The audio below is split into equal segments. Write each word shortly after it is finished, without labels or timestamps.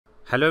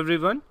Hello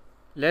everyone,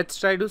 let's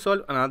try to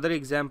solve another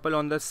example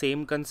on the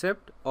same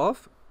concept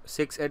of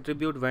 6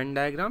 attribute Venn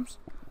diagrams.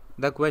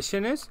 The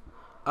question is,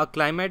 a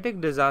climatic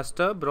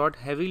disaster brought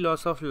heavy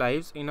loss of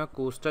lives in a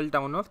coastal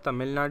town of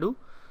Tamil Nadu.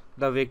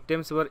 The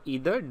victims were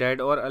either dead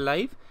or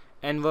alive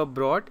and were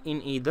brought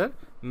in either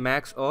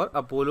Max or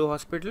Apollo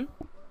hospital.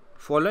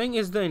 Following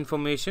is the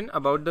information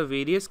about the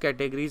various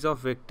categories of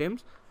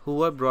victims who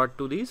were brought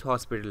to these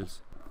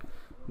hospitals.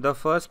 The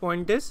first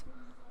point is,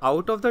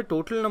 out of the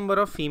total number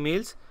of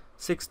females,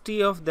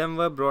 60 of them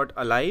were brought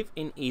alive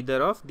in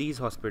either of these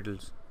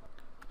hospitals.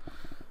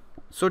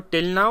 So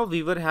till now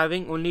we were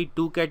having only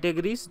two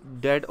categories,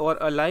 dead or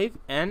alive,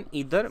 and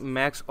either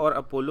Max or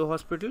Apollo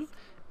hospital.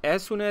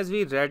 As soon as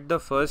we read the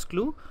first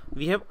clue,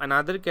 we have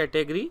another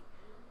category,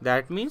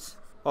 that means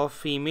of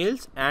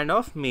females and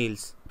of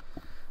males.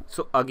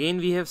 So again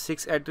we have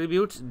 6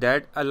 attributes,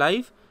 dead,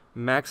 alive,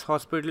 Max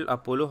hospital,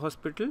 Apollo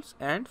hospitals,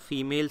 and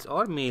females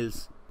or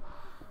males.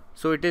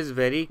 So it is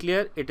very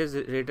clear, it is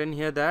written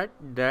here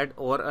that dead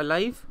or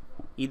alive,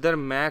 either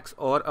Max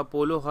or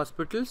Apollo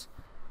hospitals,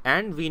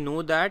 and we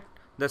know that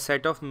the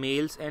set of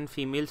males and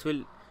females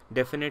will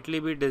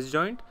definitely be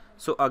disjoint.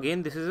 So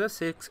again this is a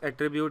 6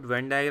 attribute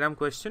Venn diagram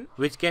question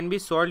which can be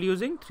solved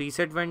using 3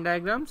 set Venn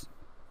diagrams.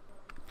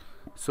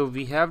 So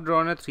we have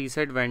drawn a 3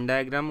 set Venn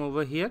diagram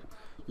over here.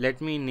 Let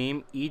me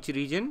name each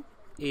region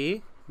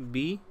A,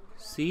 B,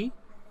 C,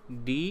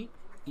 D,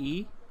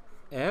 E,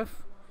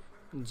 F,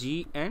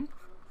 G and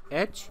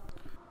H.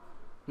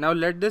 Now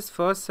let this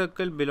first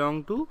circle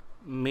belong to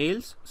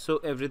males, so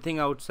everything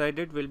outside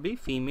it will be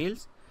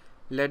females.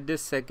 Let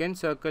this second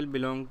circle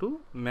belong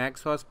to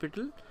Max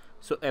hospital,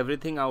 so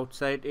everything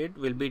outside it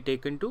will be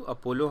taken to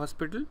Apollo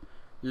hospital.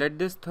 Let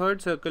this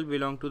third circle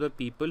belong to the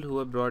people who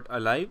were brought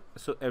alive,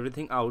 so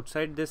everything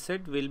outside this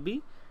set will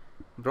be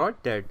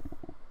brought dead.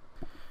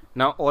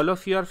 Now all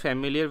of you are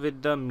familiar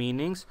with the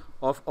meanings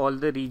of all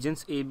the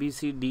regions A, B,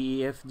 C, D,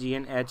 E, F, G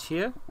and H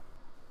here.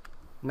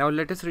 Now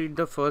let us read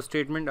the first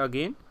statement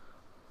again.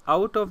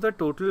 Out of the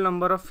total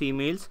number of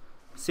females,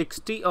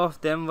 60 of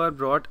them were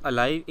brought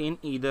alive in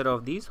either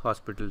of these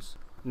hospitals.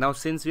 Now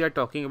since we are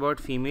talking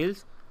about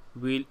females,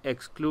 we'll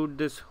exclude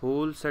this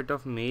whole set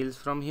of males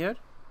from here.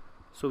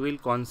 So we'll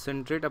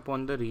concentrate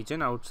upon the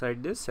region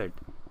outside this set.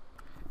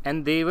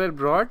 And they were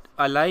brought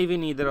alive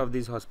in either of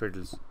these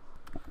hospitals.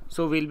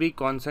 So we'll be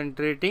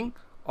concentrating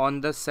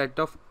on the set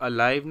of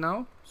alive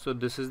now. So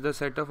this is the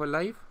set of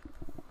alive.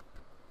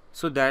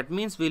 So that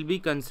means we'll be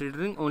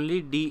considering only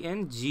D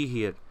and G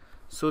here.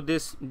 So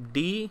this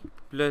D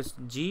plus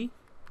G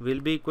will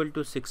be equal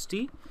to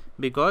 60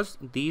 because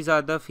these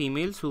are the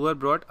females who were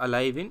brought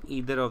alive in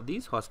either of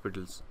these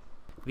hospitals.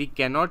 We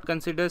cannot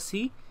consider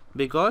C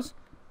because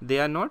they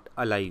are not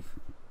alive.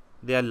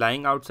 They are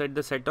lying outside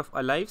the set of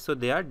alive, so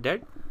they are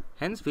dead.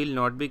 Hence we'll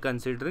not be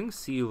considering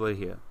C over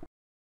here.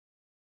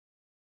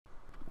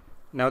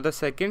 Now the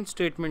second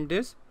statement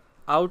is,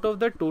 out of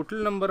the total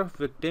number of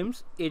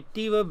victims,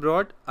 80 were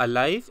brought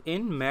alive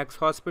in Max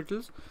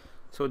hospitals.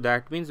 So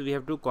that means we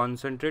have to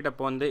concentrate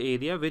upon the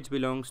area which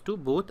belongs to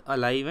both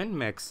alive and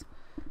Max.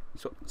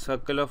 So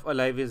circle of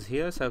alive is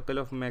here, circle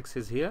of Max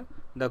is here.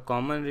 The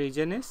common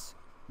region is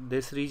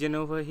this region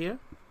over here,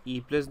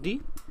 E plus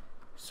D.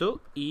 So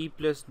E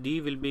plus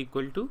D will be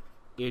equal to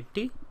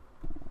 80.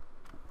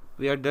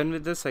 We are done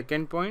with the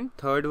second point.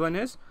 Third one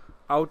is,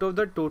 out of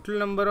the total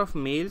number of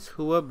males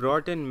who were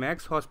brought in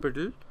Max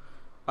hospital,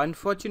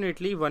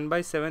 unfortunately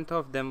 1/7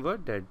 of them were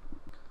dead.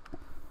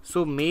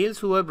 So males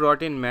who were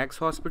brought in Max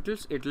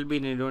hospitals, it will be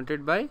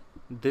denoted by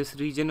this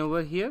region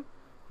over here,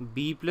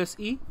 B plus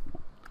E.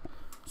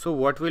 So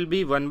what will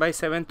be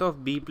 1/7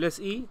 of B plus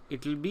E?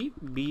 It will be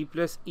B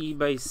plus E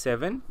by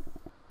 7.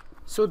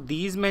 So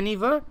these many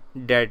were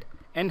dead.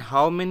 And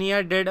how many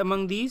are dead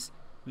among these?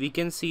 We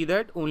can see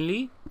that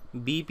only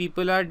B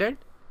people are dead.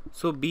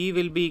 So B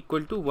will be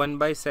equal to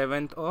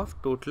 1/7 of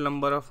total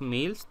number of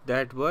males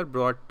that were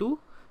brought to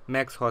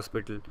Max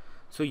hospital.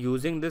 So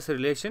using this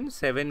relation,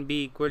 7B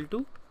equal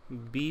to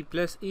B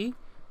plus E,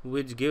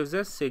 which gives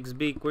us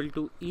 6B equal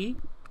to E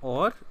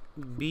or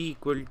B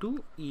equal to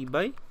E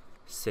by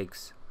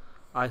 6.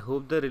 I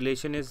hope the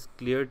relation is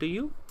clear to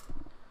you.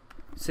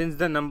 Since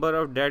the number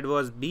of dead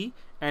was B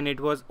and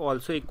it was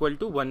also equal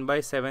to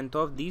 1/7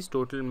 of these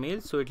total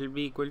males, so it will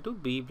be equal to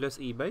B plus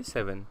E by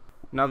 7.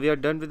 Now we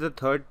are done with the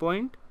third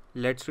point.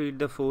 Let's read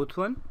the fourth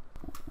one.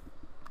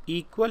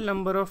 Equal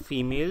number of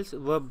females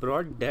were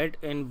brought dead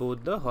in both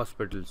the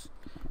hospitals.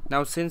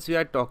 Now since we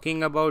are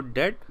talking about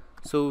dead,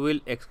 so we will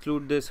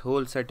exclude this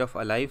whole set of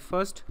alive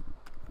first.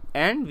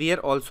 And we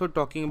are also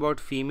talking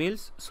about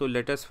females, so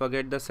let us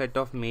forget the set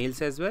of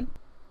males as well.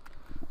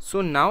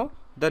 So now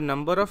the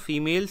number of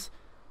females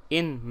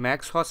in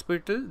Max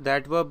hospital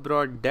that were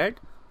brought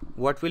dead,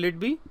 what will it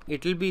be?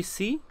 It will be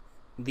C.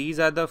 These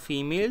are the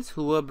females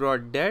who were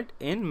brought dead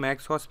in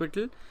Max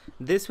hospital.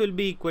 This will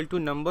be equal to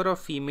number of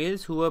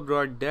females who were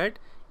brought dead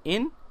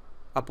in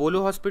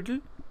Apollo hospital.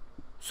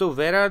 So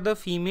where are the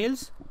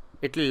females?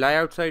 It will lie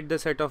outside the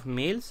set of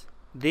males.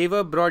 They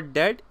were brought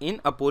dead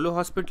in Apollo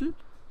hospital.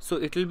 So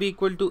it will be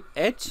equal to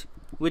H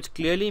which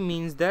clearly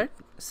means that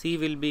C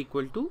will be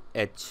equal to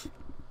H.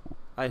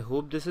 I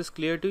hope this is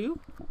clear to you.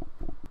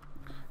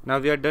 Now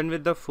we are done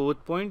with the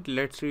fourth point.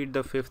 Let's read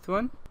the fifth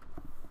one.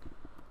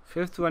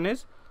 Fifth one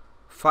is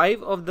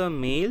 5 of the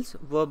males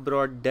were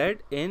brought dead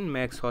in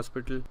Max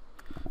Hospital.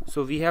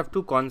 So we have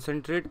to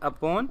concentrate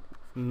upon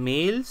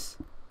males,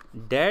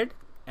 dead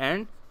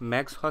and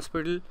Max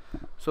Hospital.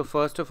 So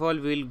first of all,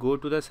 we'll go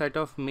to the set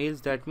of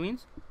males. That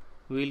means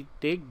we'll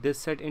take this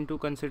set into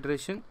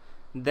consideration.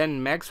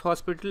 Then Max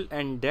Hospital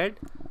and dead.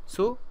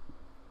 So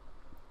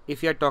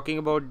if we are talking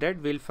about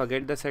dead, we'll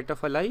forget the set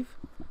of alive.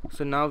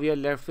 So now we are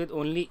left with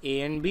only A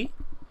and B.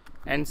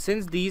 And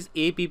since these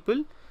A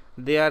people,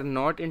 they are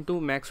not into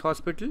Max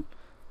Hospital,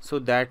 so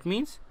that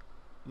means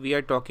we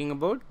are talking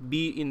about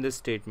B in this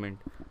statement.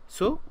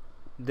 So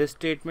this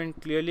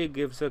statement clearly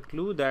gives a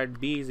clue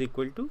that B is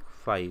equal to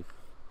 5.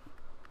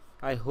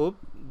 I hope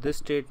this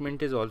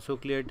statement is also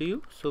clear to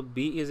you. So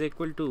B is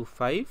equal to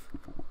 5.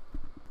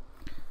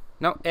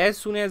 Now as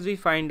soon as we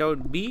find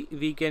out B,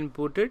 we can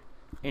put it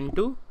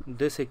into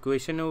this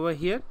equation over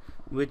here,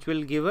 which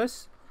will give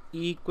us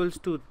E equals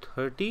to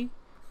 30.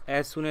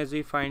 As soon as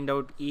we find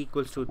out E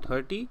equals to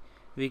 30,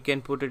 we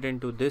can put it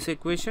into this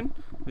equation.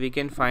 We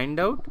can find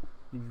out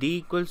D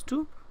equals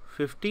to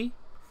 50.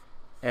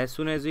 As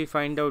soon as we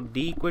find out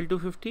D equal to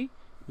 50,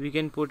 we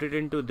can put it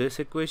into this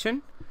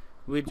equation,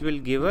 which will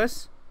give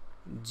us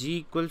G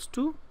equals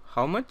to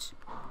how much?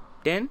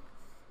 10.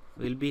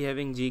 We'll be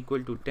having G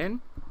equal to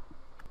 10.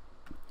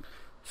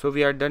 So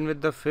we are done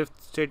with the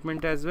fifth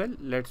statement as well.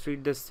 Let's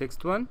read the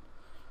sixth one.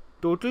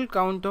 Total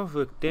count of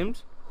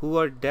victims who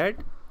were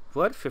dead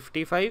were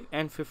 55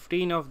 and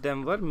 15 of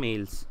them were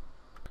males.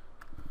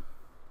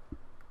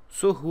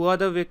 So who are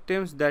the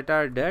victims that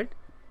are dead?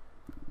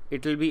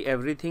 It will be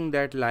everything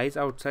that lies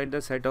outside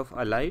the set of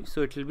alive.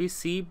 So it will be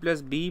C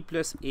plus B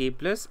plus A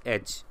plus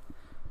H.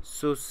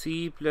 So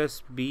C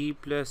plus B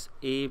plus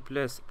A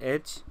plus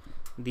H,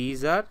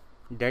 these are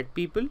dead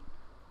people.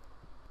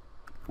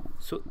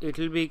 So it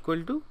will be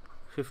equal to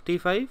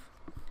 55.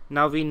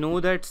 Now we know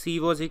that C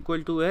was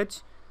equal to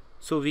H,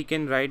 so we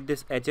can write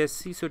this H as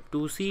C. So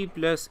 2C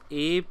plus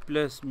A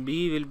plus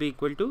B will be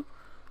equal to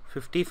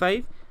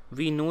 55.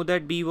 We know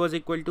that B was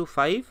equal to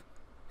 5,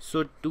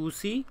 so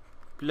 2C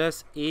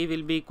plus A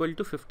will be equal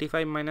to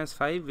 55 minus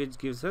 5, which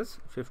gives us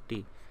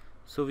 50.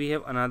 So we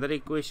have another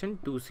equation,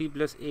 2C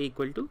plus A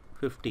equal to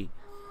 50.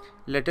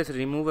 Let us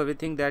remove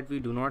everything that we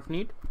do not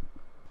need.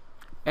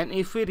 And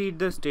if we read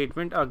the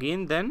statement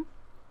again, then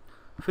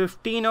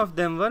 15 of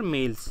them were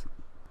males.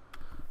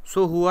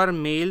 So who are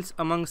males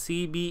among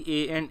C, B,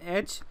 A and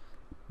H?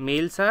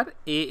 Males are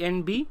A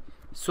and B.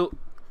 So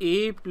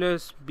A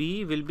plus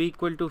B will be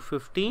equal to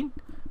 15.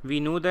 We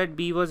know that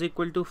B was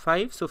equal to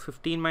 5. So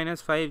 15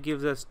 minus 5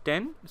 gives us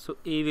 10. So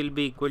A will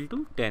be equal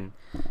to 10.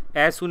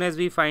 As soon as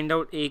we find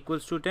out A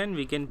equals to 10,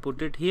 we can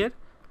put it here.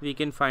 We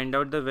can find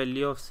out the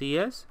value of C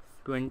as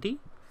 20.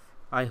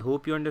 I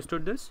hope you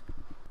understood this.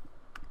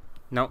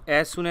 Now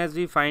as soon as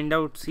we find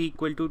out C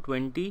equal to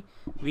 20,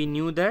 we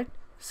knew that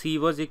C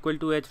was equal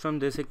to H from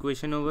this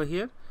equation over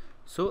here.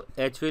 So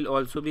H will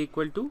also be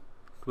equal to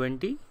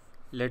 20.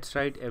 Let's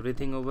write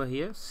everything over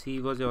here. C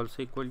was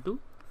also equal to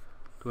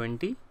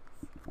 20.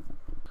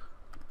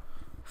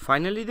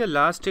 Finally, the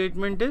last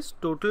statement is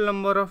total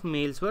number of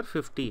males were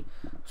 50.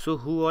 So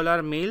who all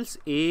are males?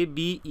 A,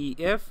 B, E,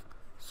 F.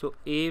 So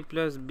A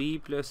plus B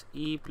plus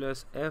E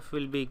plus F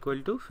will be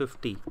equal to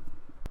 50.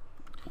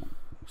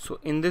 So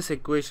in this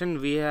equation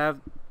we have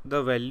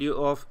the value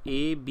of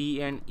A,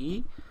 B and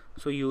E.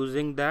 So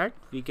using that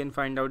we can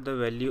find out the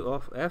value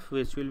of F,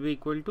 which will be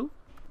equal to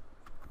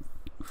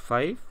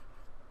 5.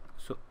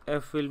 So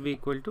F will be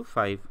equal to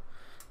 5.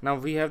 Now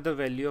we have the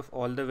value of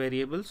all the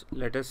variables.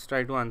 Let us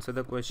try to answer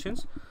the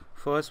questions.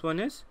 First one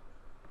is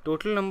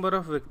total number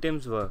of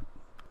victims were.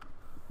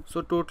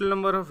 So total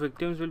number of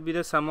victims will be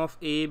the sum of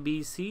A,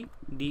 B, C,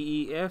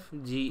 D, E, F,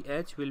 G,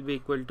 H will be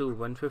equal to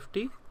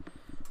 150.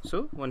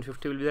 So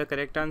 150 will be the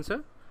correct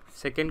answer.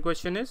 Second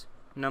question is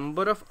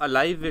number of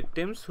alive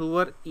victims who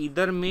were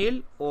either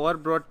male or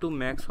brought to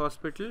Max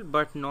Hospital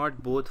but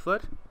not both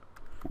were.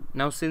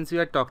 Now since we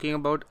are talking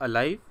about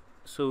alive,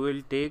 so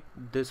we'll take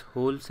this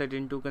whole set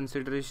into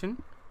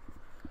consideration.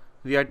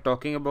 We are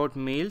talking about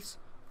males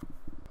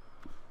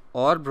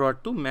or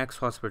brought to Max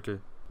Hospital.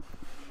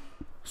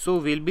 So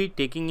we'll be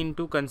taking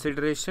into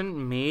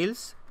consideration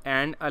males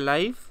and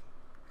alive,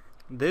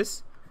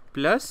 this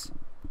plus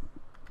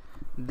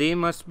they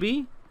must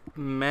be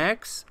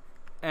Max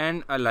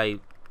and alive.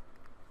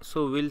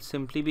 So we'll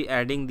simply be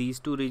adding these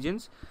two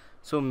regions.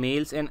 So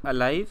males and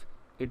alive,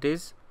 it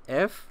is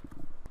F,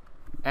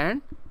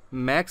 and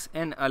Max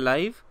and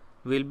alive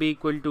will be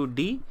equal to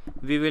D.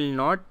 We will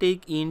not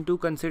take E into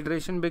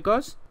consideration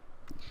because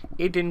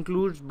it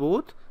includes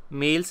both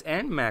males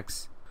and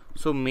Max.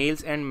 So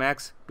males and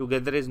Max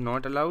together is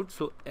not allowed.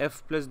 So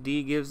F plus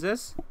D gives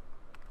us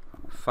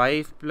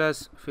 5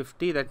 plus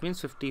 50, that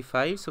means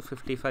 55. So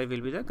 55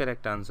 will be the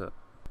correct answer.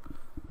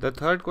 The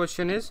third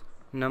question is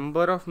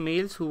number of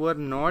males who were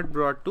not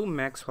brought to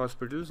Max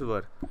hospitals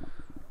were.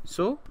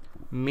 So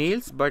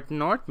males but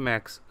not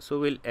max, so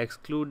we'll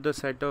exclude the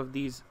set of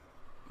these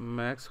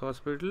max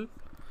hospital.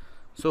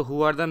 So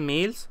who are the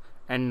males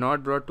and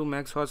not brought to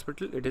max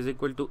hospital? It is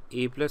equal to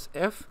A plus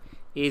F.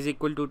 A is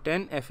equal to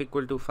 10, F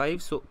equal to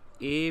 5, so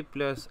A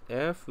plus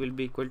F will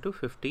be equal to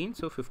 15,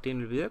 so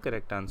 15 will be the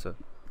correct answer.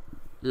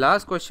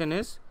 Last question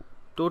is,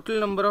 total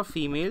number of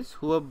females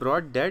who were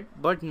brought dead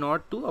but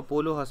not to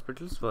Apollo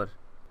hospitals were.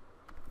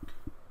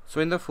 So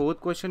in the fourth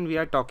question we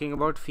are talking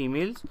about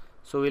females,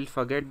 so we'll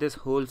forget this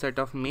whole set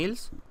of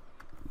males.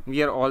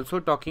 We are also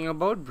talking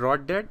about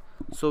brought dead,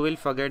 so we'll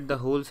forget the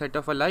whole set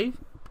of alive,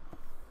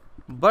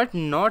 but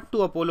not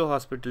to Apollo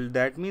hospital.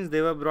 That means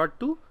they were brought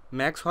to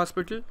max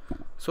hospital.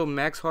 So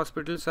max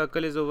hospital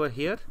circle is over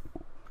here.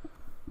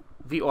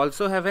 We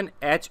also have an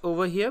H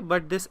over here,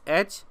 but this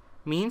H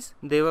means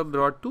they were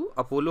brought to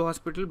Apollo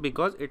hospital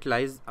because it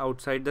lies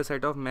outside the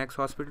set of max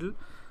hospital.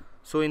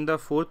 So in the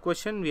fourth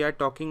question we are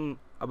talking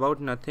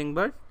about nothing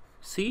but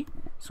C.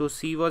 So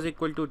C was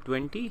equal to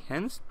 20,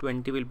 hence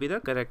 20 will be the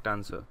correct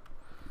answer.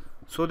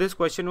 So this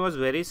question was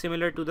very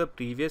similar to the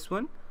previous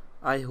one.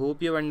 I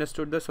hope you have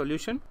understood the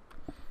solution.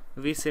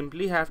 We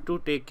simply have to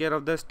take care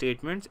of the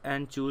statements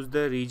and choose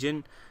the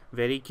region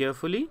very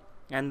carefully,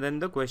 and then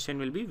the question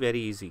will be very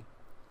easy.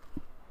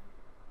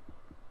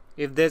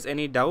 If there's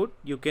any doubt,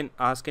 you can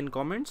ask in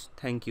comments.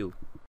 Thank you.